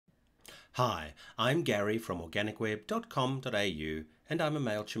Hi, I'm Gary from organicweb.com.au and I'm a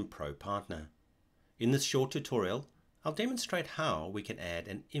Mailchimp Pro partner. In this short tutorial, I'll demonstrate how we can add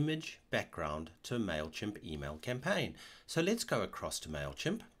an image background to a Mailchimp email campaign. So let's go across to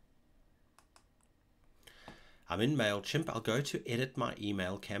Mailchimp. I'm in Mailchimp. I'll go to Edit My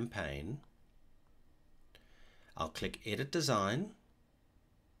Email Campaign. I'll click Edit Design.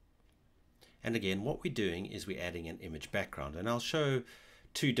 And again, what we're doing is we're adding an image background, and I'll show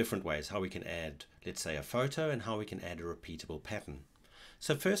two different ways how we can add, let's say, a photo and how we can add a repeatable pattern.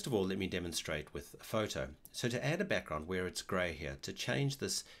 So first of all, let me demonstrate with a photo. So to add a background where it's gray here, to change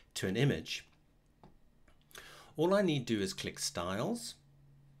this to an image, all I need to do is click Styles,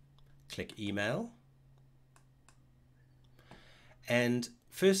 click Email, and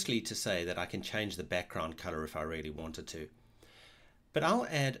firstly to say that I can change the background color if I really wanted to. But I'll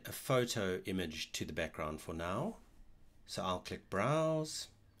add a photo image to the background for now. So I'll click Browse,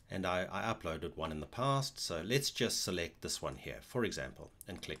 and I uploaded one in the past, so let's just select this one here, for example,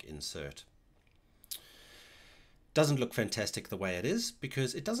 and click Insert. Doesn't look fantastic the way it is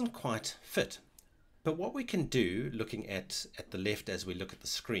because it doesn't quite fit. But what we can do, looking at the left as we look at the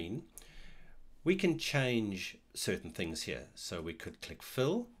screen, we can change certain things here. So we could click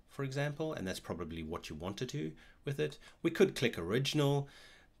Fill, for example, and that's probably what you want to do with it. We could click Original,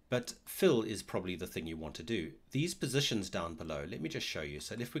 but fill is probably the thing you want to do. These positions down below, let me just show you.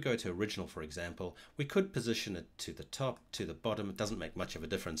 So if we go to original, for example, we could position it to the top, to the bottom. It doesn't make much of a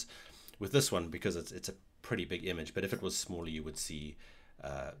difference with this one because it's a pretty big image, but if it was smaller, you would see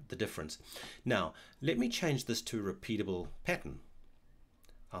the difference. Now, let me change this to a repeatable pattern.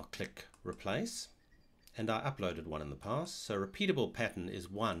 I'll click Replace, and I uploaded one in the past. So repeatable pattern is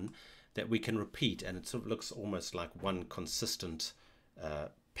one that we can repeat, and it sort of looks almost like one consistent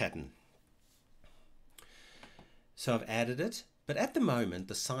pattern. So I've added it, but at the moment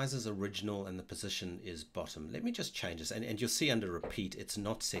the size is original and the position is bottom. Let me just change this, and you'll see under repeat it's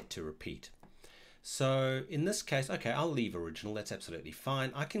not set to repeat. So in this case, okay, I'll leave original, that's absolutely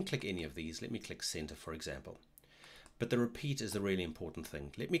fine. I can click any of these. Let me click center, for example. But the repeat is the really important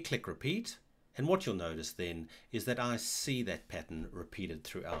thing. Let me click repeat, and what you'll notice then is that I see that pattern repeated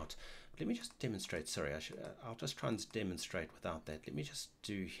throughout. Let me just demonstrate. Sorry, I'll just try and demonstrate without that. Let me just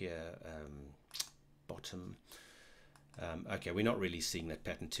do here bottom. Okay, we're not really seeing that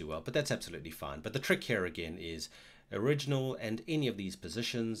pattern too well, but that's absolutely fine. But the trick here again is original and any of these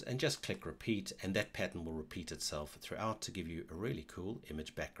positions, and just click repeat, and that pattern will repeat itself throughout to give you a really cool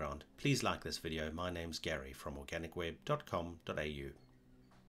image background. Please like this video. My name's Gary from organicweb.com.au.